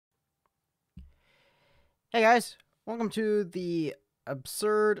Hey guys, welcome to the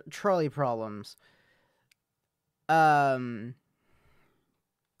absurd trolley problems. Um,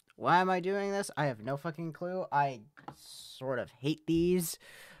 why am I doing this? I have no fucking clue. I sort of hate these,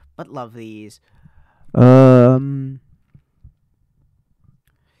 but love these. So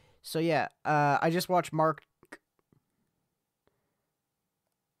yeah, I just watched Mark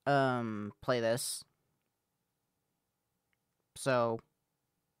play this. So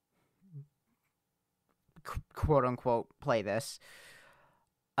quote unquote play this.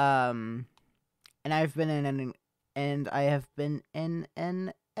 Um, and I have been in an editing and I have been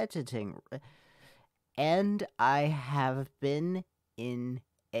in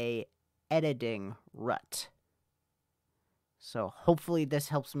a editing rut. So hopefully this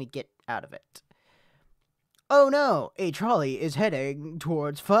helps me get out of it. Oh no, a trolley is heading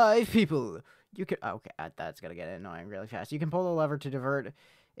towards 5 people. You can okay, that's gonna get annoying really fast. You can pull the lever to divert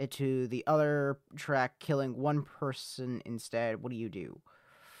it to the other track, killing one person instead. What do you do?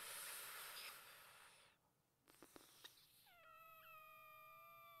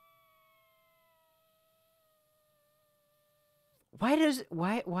 Why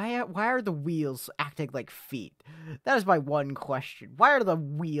are the wheels acting like feet? That is my one question. Why are the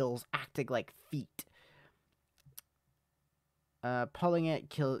wheels acting like feet? Pulling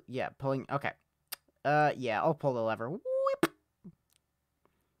it, pulling. Okay. Yeah, I'll pull the lever. Whip.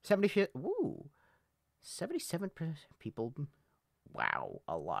 70. Ooh, 77% people. Wow,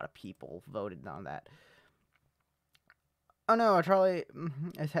 a lot of people voted on that. Oh no, a trolley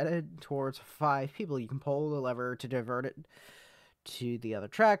is headed towards 5 people. You can pull the lever to divert it to the other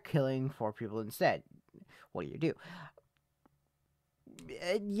track, killing 4 people instead. What do you do?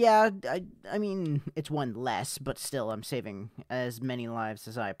 I mean, it's one less, but still, I'm saving as many lives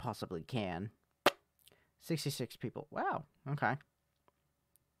as I possibly can. 66 people. Wow, okay.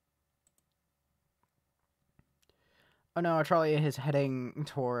 Oh no, a trolley is heading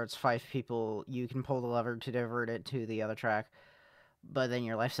towards 5 people. You can pull the lever to divert it to the other track, but then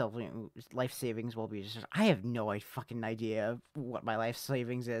your life savings will be just. I have no fucking idea what my life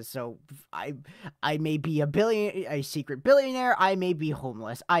savings is. So I may be a secret billionaire. I may be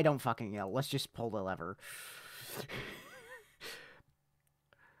homeless. I don't fucking know. Let's just pull the lever.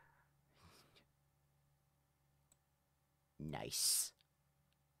 Nice.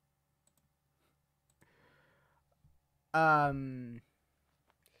 Um.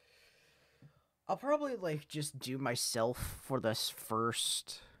 I'll probably just do myself for this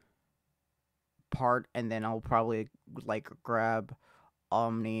first part, and then I'll probably grab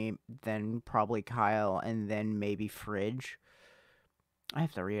Omni, then probably Kyle, and then maybe Fridge. I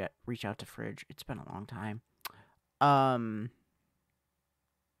have to reach out to Fridge. It's been a long time. Um,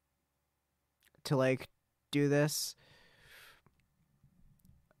 to do this.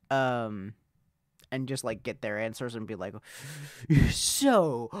 And just get their answers and be like,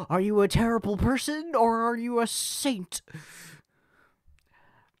 so are you a terrible person or are you a saint?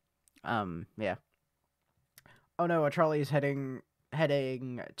 Yeah. Oh no, a trolley is heading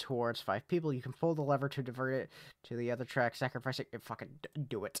towards 5 people. You can pull the lever to divert it to the other track, sacrificing it. Fucking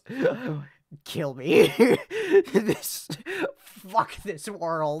do it. Kill me. Fuck this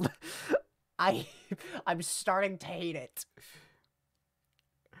world. I'm starting to hate it.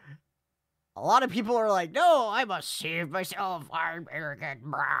 A lot of people are like, no, I must save myself. I'm arrogant.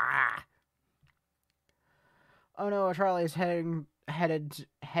 Brah. Oh no, a trolley is heading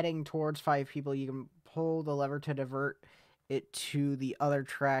towards 5 people. You can pull the lever to divert it to the other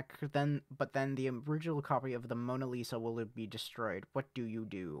track. But then the original copy of the Mona Lisa will be destroyed. What do you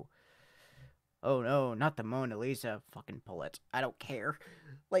do? Oh no, not the Mona Lisa. Fucking pull it. I don't care.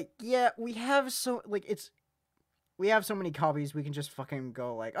 Yeah, we have we have so many copies, we can just fucking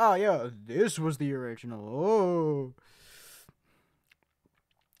go oh yeah, this was the original.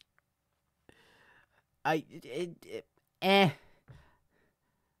 Oh. Eh.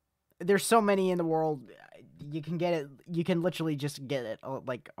 There's so many in the world. You can get it. You can literally just get it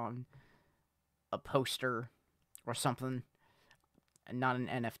on a poster or something, and not an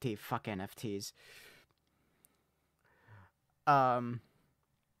NFT. Fuck NFTs.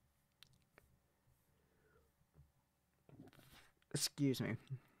 Excuse me.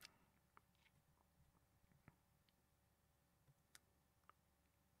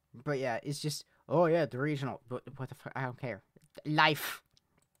 But yeah, it's just oh yeah, the regional. But what the fuck? I don't care. Life.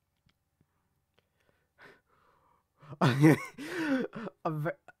 Oh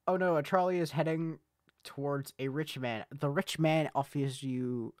no, a trolley is heading towards a rich man. The rich man offers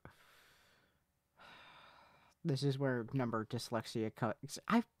you. This is where number dyslexia comes.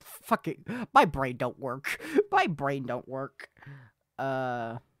 I fucking my brain don't work. My brain don't work.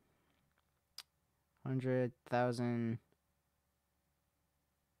 100,000.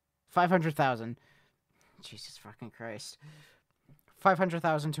 500,000. Jesus fucking Christ.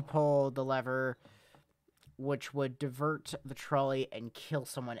 500,000 to pull the lever, which would divert the trolley and kill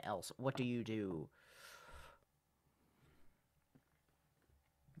someone else. What do you do?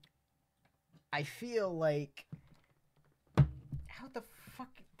 I feel like... How the fuck...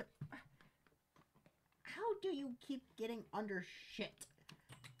 How do you keep getting under shit?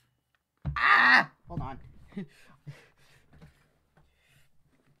 Ah! Hold on. What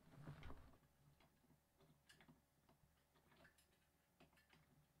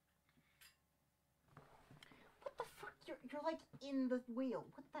the fuck? You're like in the wheel.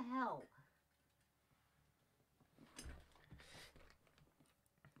 What the hell?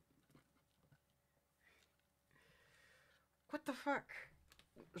 What the fuck?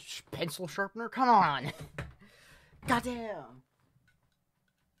 Pencil sharpener? Come on. Goddamn.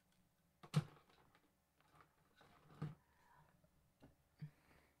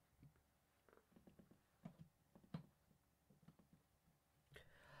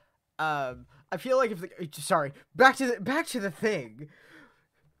 I feel like if the back to the thing.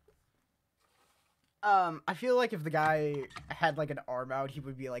 I feel like if the guy had like an arm out, he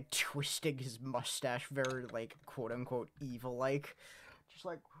would be like twisting his mustache very like quote unquote evil like, just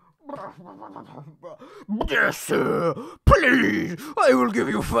like. Yes, sir. Please, I will give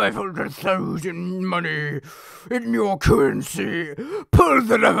you 500,000 money in your currency. Pull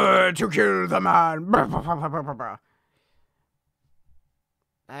the lever to kill the man.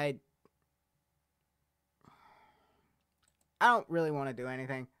 I don't really want to do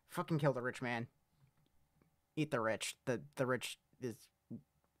anything. Fucking kill the rich man. Eat the rich. The rich is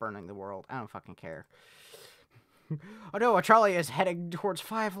burning the world. I don't fucking care. Oh no, a trolley is heading towards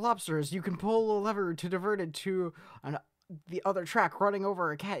 5 lobsters. You can pull a lever to divert it to the other track, running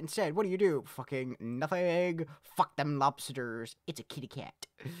over a cat instead. What do? Fucking nothing. Fuck them lobsters. It's a kitty cat.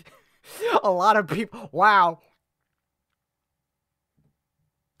 A lot of people. Wow.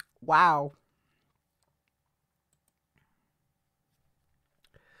 Wow.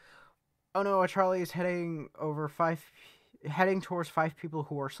 Oh no, a trolley is heading towards 5 people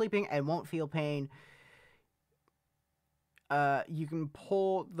who are sleeping and won't feel pain. You can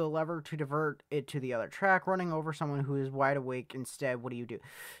pull the lever to divert it to the other track, running over someone who is wide awake instead. What do?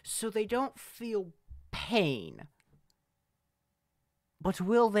 So they don't feel pain. But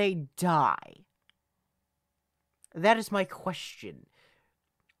will they die? That is my question.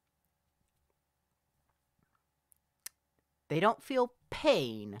 They don't feel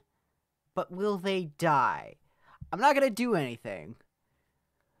pain, but will they die? I'm not gonna do anything.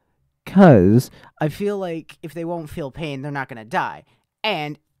 Because I feel like if they won't feel pain, they're not going to die.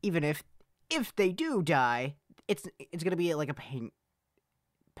 And even if they do die, it's going to be like a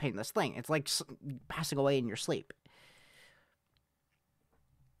painless thing. It's like passing away in your sleep.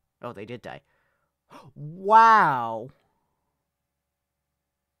 Oh, they did die. Wow.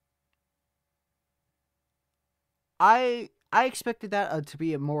 I expected that to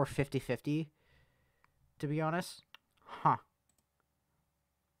be a more 50-50, to be honest. Huh.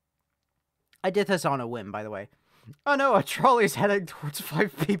 I did this on a whim, by the way. Oh no, a trolley is heading towards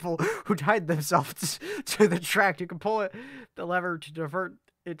 5 people who tied themselves to the track. You can pull the lever to divert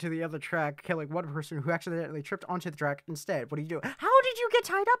it to the other track, killing one person who accidentally tripped onto the track instead. What do? How did you get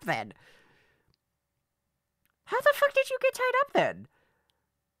tied up then? How the fuck did you get tied up then?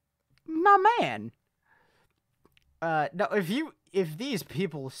 My man. No, if these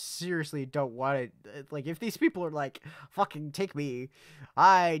people seriously don't want it, like, if these people are like, fucking take me,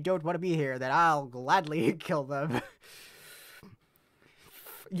 I don't want to be here, then I'll gladly kill them.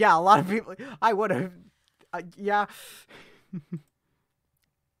 Yeah, a lot of people, I would have, yeah.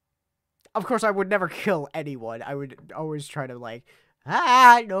 Of course, I would never kill anyone. I would always try to, like,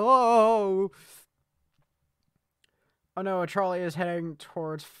 no. Oh no, a trolley is heading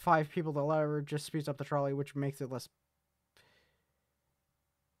towards 5 people. The lever just speeds up the trolley, which makes it less...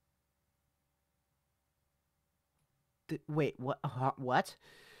 Wait, what? What?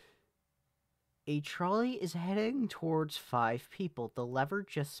 A trolley is heading towards 5 people. The lever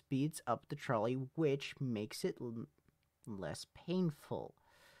just speeds up the trolley, which makes it less painful.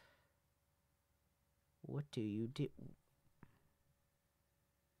 What do you do?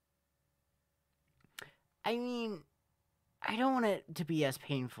 I mean... I don't want it to be as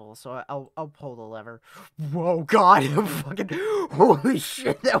painful, so I'll pull the lever. Whoa, God! Fucking holy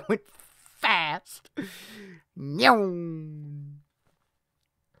shit! That went fast.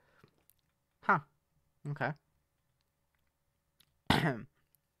 Huh? Okay.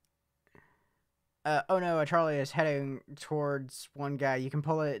 Oh no, a trolley is heading towards one guy. You can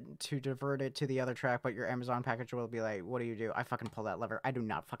pull it to divert it to the other track, but your Amazon package will be like, what do you do? I fucking pull that lever. I do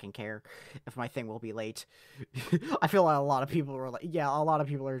not fucking care if my thing will be late. I feel like a lot of people are like, yeah, a lot of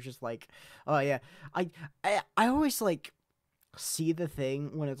people are just like, oh yeah. I always like see the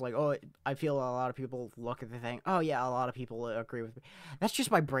thing when it's like, oh, I feel a lot of people look at the thing. Oh yeah, a lot of people agree with me. That's just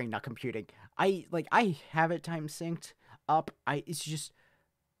my brain not computing. I have it time synced up. It's just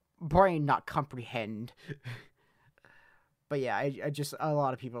brain not comprehend. But yeah, I just a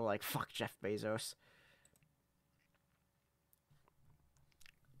lot of people are like, fuck Jeff Bezos.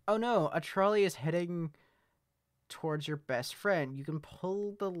 Oh no, a trolley is heading towards your best friend. You can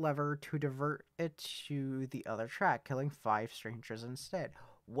pull the lever to divert it to the other track, killing 5 strangers instead.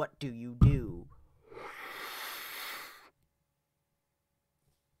 What do you do?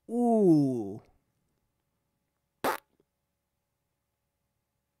 Ooh.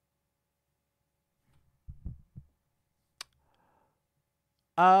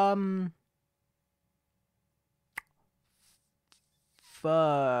 Um.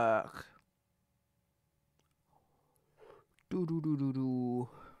 Fuck. Do do do do do.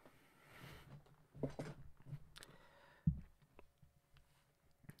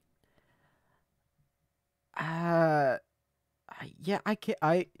 Uh. Yeah, I can't.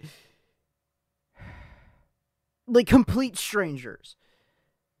 Like complete strangers,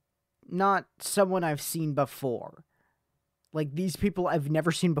 not someone I've seen before. Like these people I've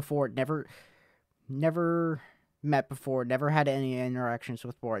never seen before, never met before, never had any interactions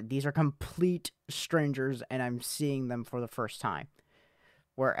with before. These are complete strangers, and I'm seeing them for the first time.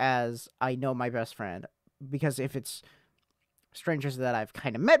 Whereas I know my best friend, because if it's strangers that I've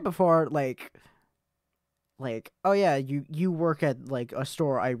kind of met before, like oh yeah, you work at like a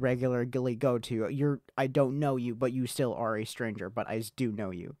store I regularly go to. I don't know you, but you still are a stranger, but I do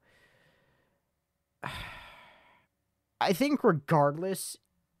know you. I think regardless,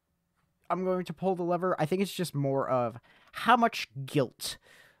 I'm going to pull the lever. I think it's just more of how much guilt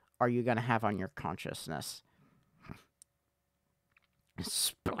are you going to have on your consciousness?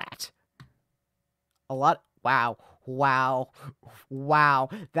 Splat. A lot. Wow. Wow. Wow.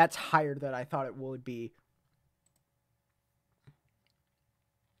 That's higher than I thought it would be.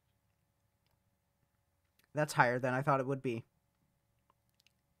 That's higher than I thought it would be.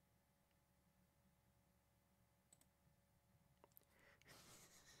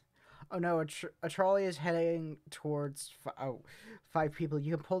 Oh no, a trolley is heading towards 5 people.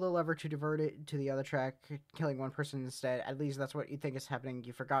 You can pull the lever to divert it to the other track, killing 1 person instead. At least that's what you think is happening.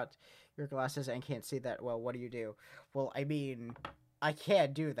 You forgot your glasses and can't see that well. What do you do? Well, I mean, I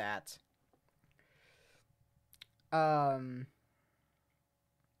can't do that. Um,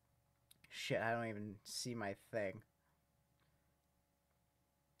 shit, I don't even see my thing.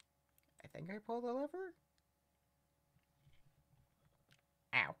 I think I pulled the lever?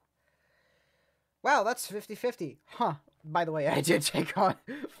 Ow. Wow, that's 50-50. Huh. By the way, I did take on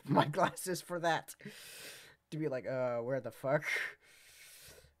my glasses for that. To be like, where the fuck?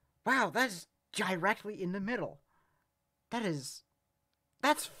 Wow, that's directly in the middle. That's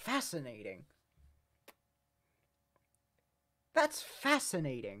fascinating. That's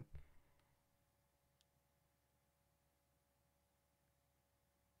fascinating.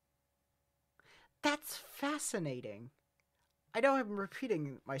 That's fascinating. I know I'm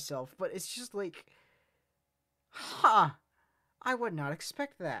repeating myself, but it's just like, huh. I would not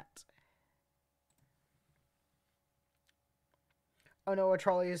expect that. Oh no, a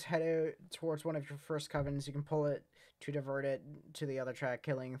trolley is headed towards one of your first cousins. You can pull it to divert it to the other track,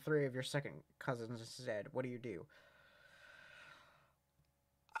 killing 3 of your second cousins instead. What do you do?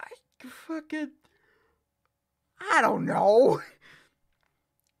 I fucking. I don't know.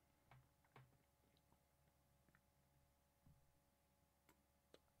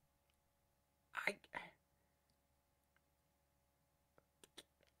 I.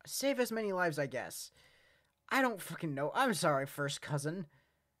 Save as many lives, I guess. I don't fucking know. I'm sorry, first cousin.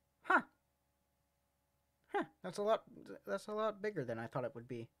 Huh. Huh. That's a lot. That's a lot bigger than I thought it would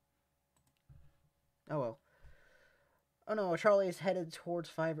be. Oh well. Oh no, Charlie is headed towards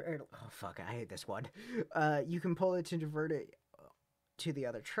 5. Oh fuck, I hate this one. You can pull it to divert it to the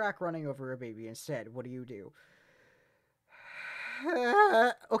other track, running over a baby instead. What do you do?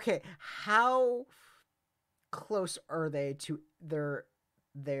 Okay, how close are they to their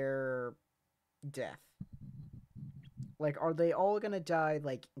death? Like, are they all gonna die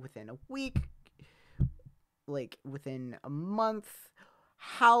like within a week? Like within a month?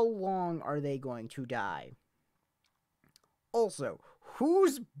 How long are they going to die? Also,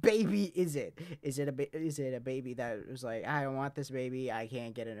 Whose baby is it? Is it a baby that was like, I don't want this baby, I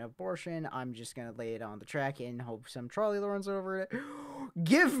can't get an abortion, I'm just gonna lay it on the track and hope some trolley runs over it?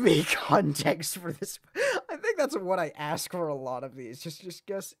 Give me context for this. I think that's what I ask for a lot of these. Just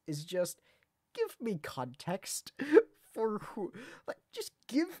give me context for who. Like, just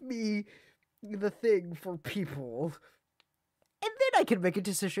give me the thing for people. And then I can make a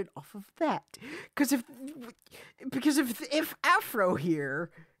decision off of that. Because if Afro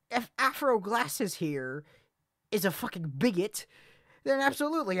Glasses here is a fucking bigot, then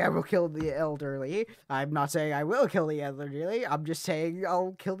absolutely I will kill the elderly. I'm not saying I will kill the elderly. I'm just saying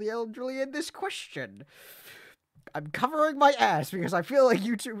I'll kill the elderly in this question. I'm covering my ass because I feel like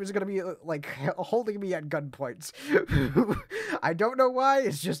YouTube is going to be, like, holding me at gunpoint. I don't know why.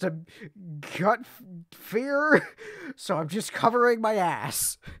 It's just a gut fear. So I'm just covering my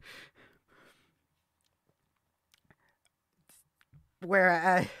ass.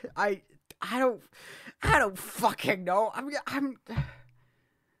 Where I don't fucking know. I'm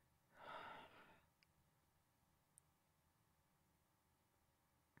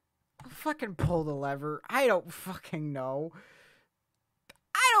fucking pull the lever. I don't fucking know.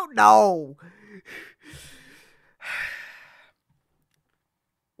 I don't know.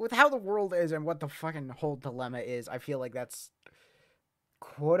 With how the world is and what the fucking whole dilemma is, I feel like that's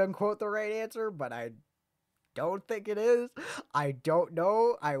quote unquote the right answer, but I don't think it is. I don't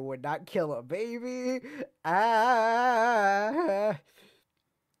know. I would not kill a baby. Like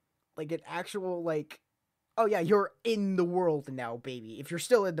an actual, like, oh yeah, you're in the world now, baby. If you're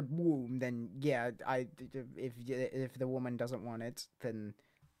still in the womb, then yeah, if the woman doesn't want it, then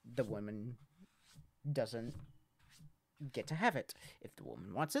the woman doesn't get to have it. If the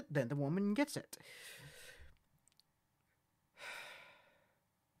woman wants it, then the woman gets it.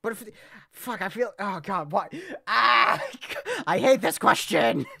 But if fuck, I feel, oh god, what? I hate this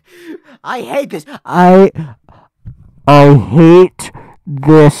question. I hate this. I hate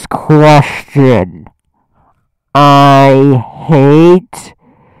this question. I hate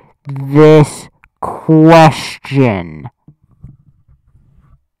this question.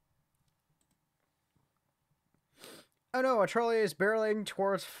 Oh no, a trolley is barreling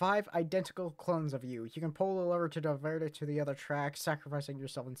towards 5 identical clones of you. You can pull the lever to divert it to the other track, sacrificing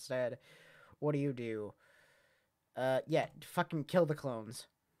yourself instead. What do? Yeah, fucking kill the clones.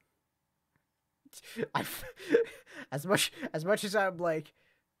 As much as I'm like,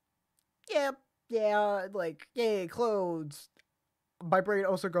 yeah, like, yay, clones. My brain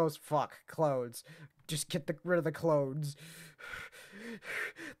also goes, fuck, clones. Just get rid of the clones.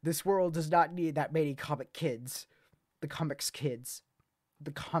 This world does not need that many comic kids. The comics kids.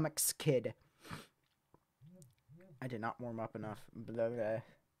 The comics kid. I did not warm up enough. Blah, blah.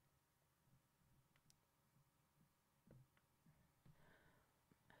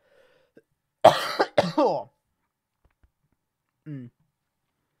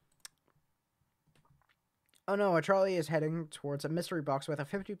 Oh no, a trolley is heading towards a mystery box with a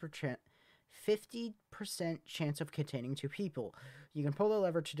 50% chance of containing 2 people. You can pull the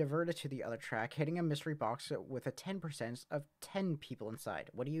lever to divert it to the other track, hitting a mystery box with a 10% of 10 people inside.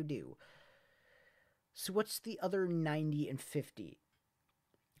 What do? So what's the other 90 and 50?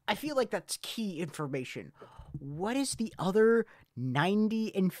 I feel like that's key information. What is the other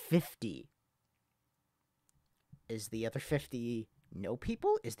 90 and 50? Is the other 50 no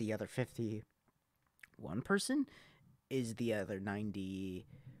people? Is the other 50 one person? Is the other 90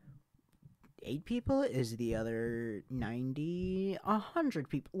 8 people? Is the other 90 100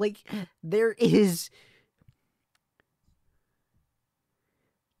 people? Like, there is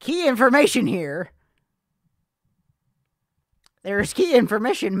key information here. There's key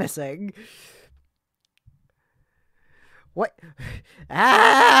information missing. What?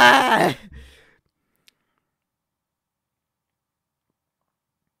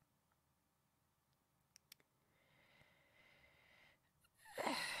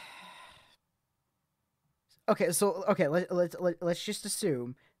 Okay, let's just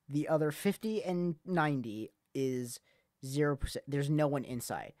assume the other 50 and 90 is 0%. There's no one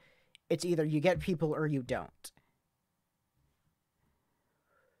inside. It's either you get people or you don't.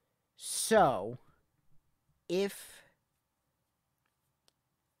 So, if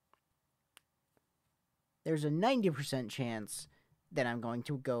there's a 90% chance, then I'm going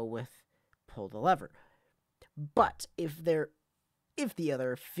to go with pull the lever. But if the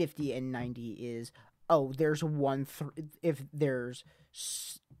other 50 and 90 is, oh, there's if there's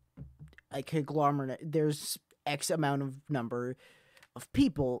a conglomerate, there's X amount of number of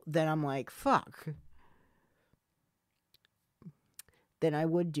people, then I'm like, fuck. Then I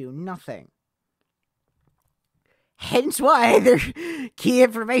would do nothing. hence why their key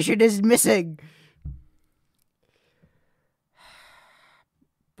information is missing.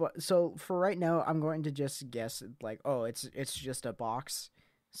 But so for right now, I'm going to just guess like, oh, it's just a box.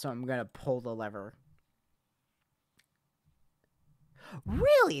 So I'm gonna pull the lever.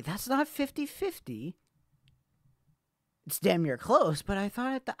 Really? That's not 50-50. It's damn near close, but I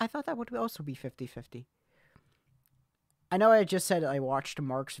thought that would also be 50-50. I know I just said I watched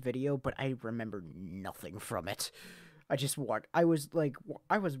Mark's video, but I remember nothing from it. I just watched. I was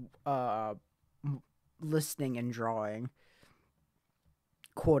listening and drawing,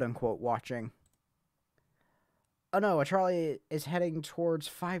 quote unquote, watching. Oh no, a trolley is heading towards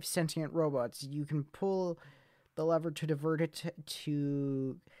 5 sentient robots. You can pull the lever to divert it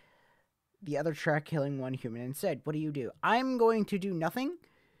to the other track, killing one human instead. What do you do? I'm going to do nothing,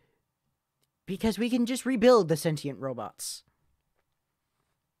 because we can just rebuild the sentient robots.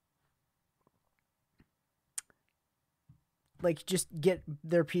 Like, just get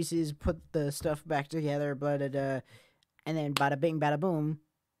their pieces, put the stuff back together, and then bada bing, bada boom,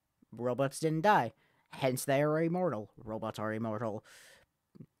 robots didn't die. Hence, they are immortal. Robots are immortal.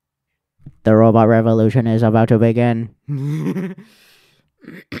 The robot revolution is about to begin.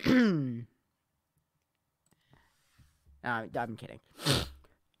 I'm kidding.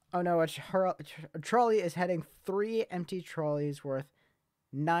 Oh no, a trolley is heading 3 empty trolleys worth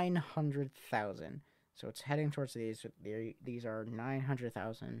 900,000. So it's heading towards these. These are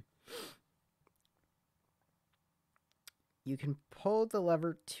 900,000. You can pull the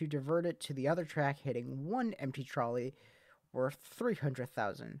lever to divert it to the other track, hitting 1 empty trolley worth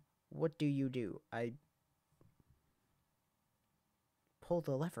 300,000. What do you do? I pull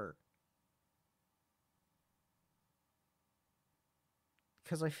the lever.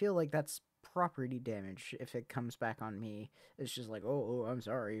 Because I feel like that's property damage if it comes back on me. It's just like, oh, I'm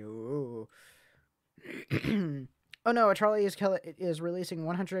sorry. Oh, oh no, a trolley is releasing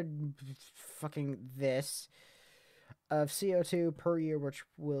 100 fucking this of CO2 per year, which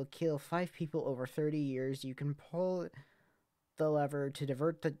will kill 5 people over 30 years. You can pull the lever to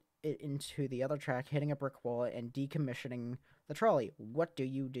divert it into the other track, hitting a brick wall and decommissioning the trolley. What do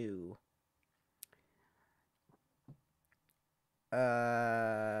you do?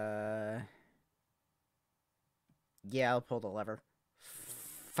 Yeah, I'll pull the lever.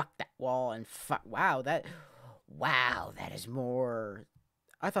 Fuck that wall and fuck. Wow, that is more.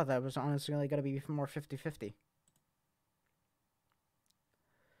 I thought that was honestly going to be more 50-50.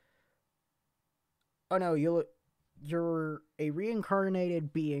 Oh no, you're a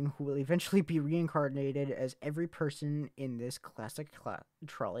reincarnated being who will eventually be reincarnated as every person in this classic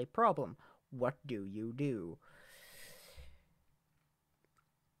trolley problem. What do you do?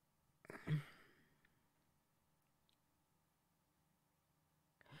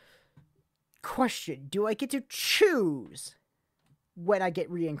 Question, do I get to choose when I get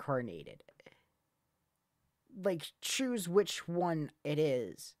reincarnated? Like, choose which one it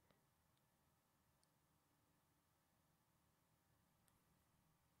is.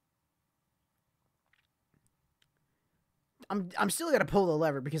 I'm still gonna pull the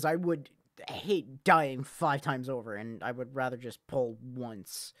lever because I would hate dying 5 times over, and I would rather just pull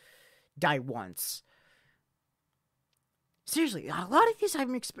once. Die once. Seriously, a lot of these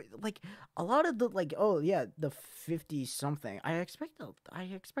like a lot of the oh yeah, the 50 something. I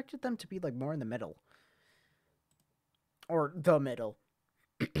expected them to be like more in the middle. Or the middle.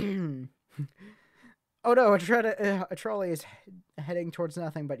 Oh no, a trolley is heading towards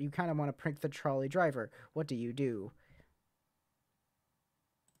nothing, but you kind of want to prank the trolley driver. What do you do?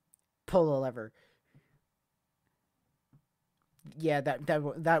 Pull the lever. Yeah, that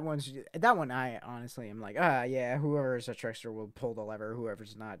one I honestly am like, yeah, whoever is a trickster will pull the lever,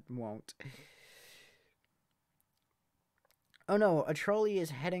 whoever's not won't. Oh no, a trolley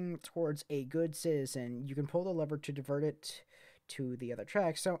is heading towards a good citizen. You can pull the lever to divert it to the other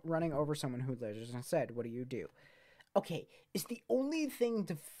track, so running over someone who litters instead. What do you do? Okay, is the only thing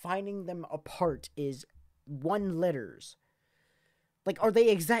defining them apart is one litters. Like, are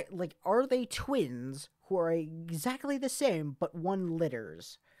they twins who are exactly the same, but one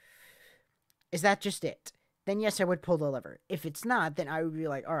litters? Is that just it? Then yes, I would pull the lever. If it's not, then I would be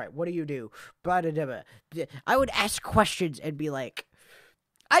like, all right, what do you do? I would ask questions and be like,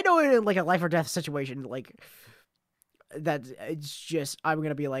 I know in like a life or death situation, like, that it's just, I'm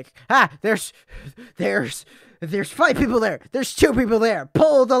gonna be like, there's 5 people there. There's 2 people there.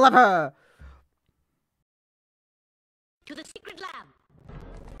 Pull the lever. To the secret lab.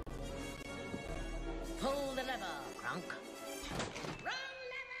 Pull the lever, Kronk. Wrong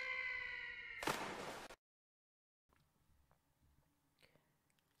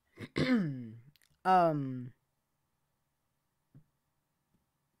lever!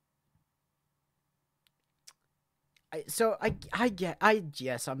 I'll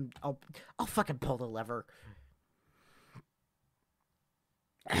fucking pull the lever.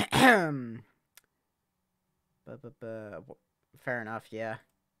 Fair enough, yeah.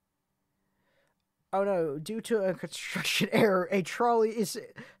 Oh no, due to a construction error, a trolley is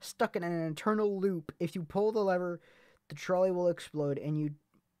stuck in an internal loop. If you pull the lever, the trolley will explode, and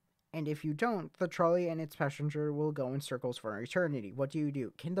if you don't, the trolley and its passenger will go in circles for an eternity. What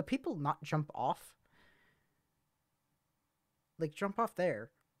do? Can the people not jump off? Like, jump off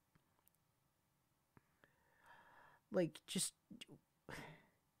there. Like, just...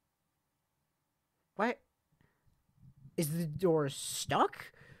 What? Is the door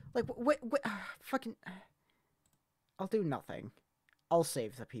stuck? Like, what fucking... I'll do nothing. I'll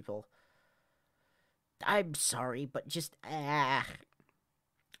save the people. I'm sorry, but just... I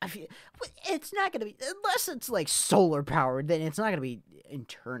feel... It's not gonna be... Unless it's, like, solar powered, then it's not gonna be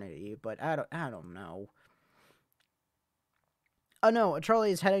eternity, but I don't know. Oh no, a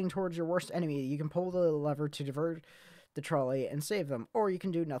trolley is heading towards your worst enemy. You can pull the lever to divert the trolley and save them, or you can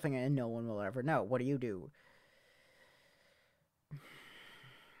do nothing and no one will ever know. What do?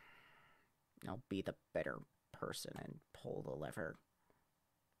 I'll be the better person and pull the lever.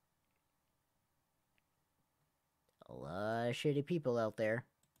 A lot of shitty people out there.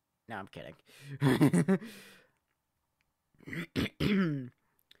 No, I'm kidding.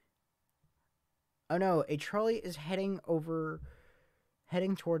 Oh no, a trolley is heading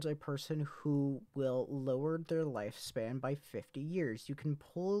towards a person who will lower their lifespan by 50 years. You can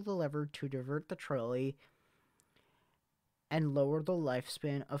pull the lever to divert the trolley and lower the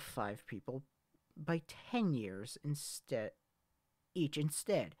lifespan of 5 people by 10 years instead. What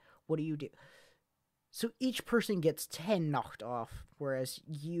do? So each person gets 10 knocked off, whereas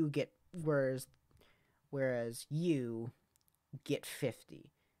you get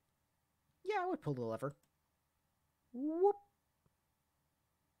 50. Yeah, I would pull the lever. Whoop.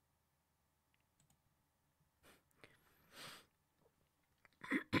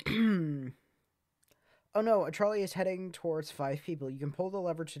 Oh no, a trolley is heading towards 5 people. You can pull the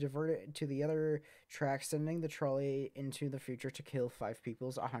lever to divert it to the other track, sending the trolley into the future to kill 5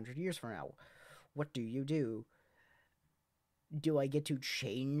 people 100 years from now. What do? Do I get to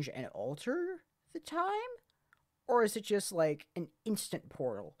change and alter the time? Or is it just like an instant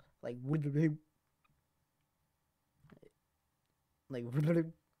portal? Like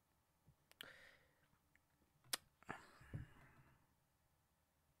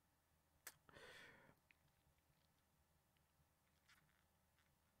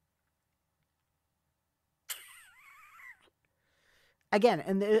again,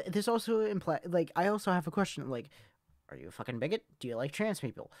 and this also implies, like, I also have a question, like, are you a fucking bigot? Do you like trans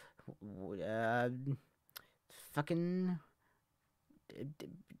people? Fucking...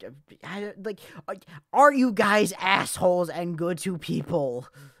 Like, are you guys assholes and good to people?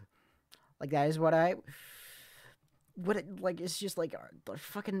 Like, that is what it's just like,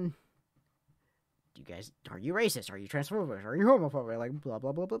 fucking... You guys, are you racist? Are you transphobic? Are you homophobic? Like, blah,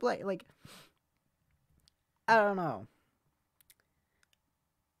 blah, blah, blah, blah. Like, I don't know.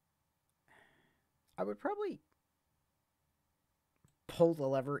 I would probably pull the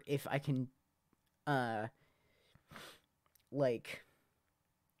lever if I can, like,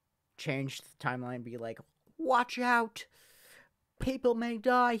 change the timeline, be like, watch out, people may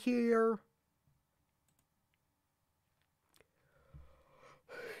die here.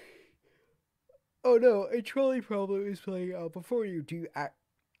 Oh no, a trolley problem is playing out before you. Do you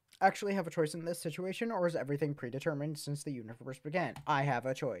actually have a choice in this situation, or is everything predetermined since the universe began? I have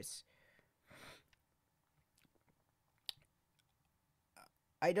a choice.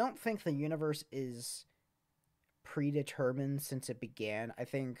 I don't think the universe is predetermined since it began. I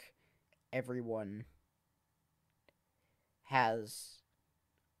think everyone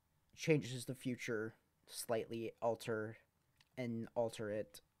changes the future slightly, alter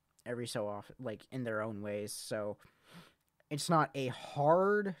it every so often, like, in their own ways. So it's not a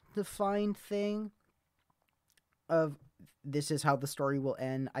hard defined thing of this is how the story will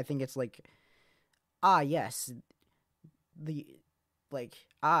end. I think it's like, yes,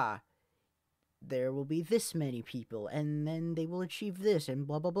 there will be this many people, and then they will achieve this, and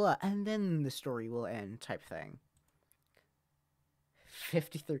blah, blah, blah, and then the story will end, type thing.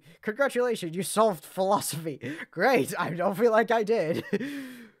 53. Congratulations, you solved philosophy. Great, I don't feel like I did.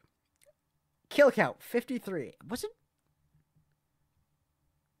 Kill count, 53. Was it?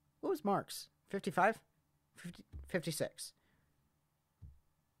 What was Mark's? 55? 56.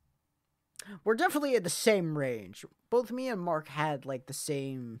 We're definitely in the same range. Both me and Mark had, like, the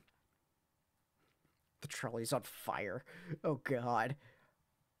same... The trolley's on fire. Oh, God.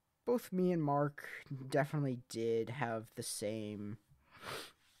 both me and Mark definitely did have the same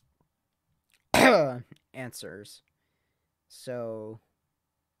answers. So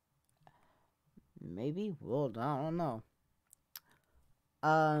maybe we'll, I don't know.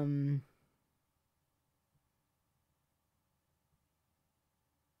 Um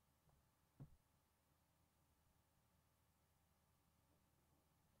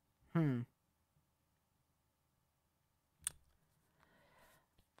hmm.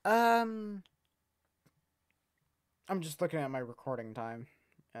 Um I'm just looking at my recording time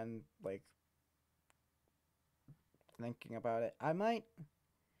and like thinking about it.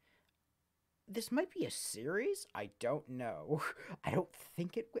 This might be a series. I don't know. I don't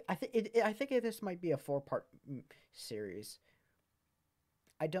think it. I think this might be a 4-part series.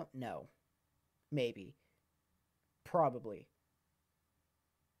 I don't know. Maybe. Probably.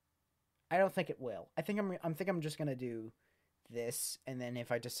 I don't think it will. I'm just gonna do this, and then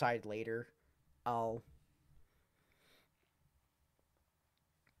if I decide later, I'll.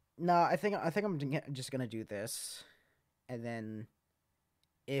 No, I think I'm just gonna do this, and then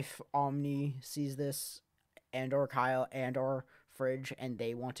if Omni sees this, and or Kyle and or Fridge, and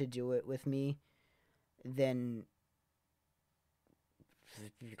they want to do it with me, then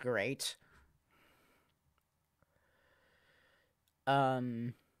great.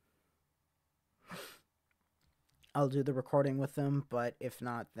 Um, I'll do the recording with them, but if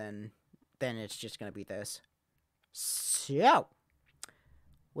not, then it's just gonna be this. So,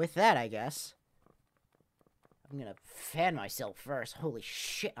 with that, I guess I'm gonna fan myself first. Holy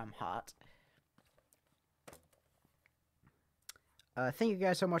shit, I'm hot. Thank you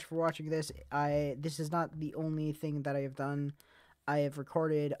guys so much for watching this. This is not the only thing that I have done. I've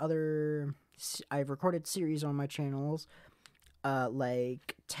recorded series on my channels,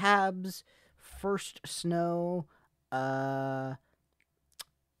 like Tabs, First Snow. I've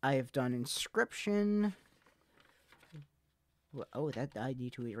done Inscription. Oh, that I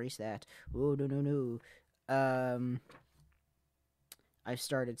need to erase that. Oh no. I've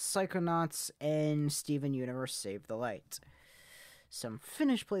started Psychonauts and Steven Universe Save the Light. Some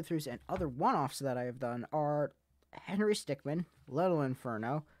finished playthroughs and other one-offs that I have done are Henry Stickmin, Little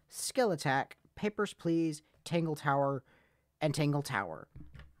Inferno, Skill Attack, Papers, Please, Tangle Tower, and Tangle Tower.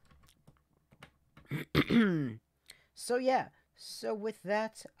 So yeah, so with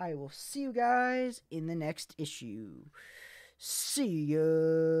that, I will see you guys in the next issue. See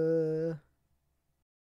ya!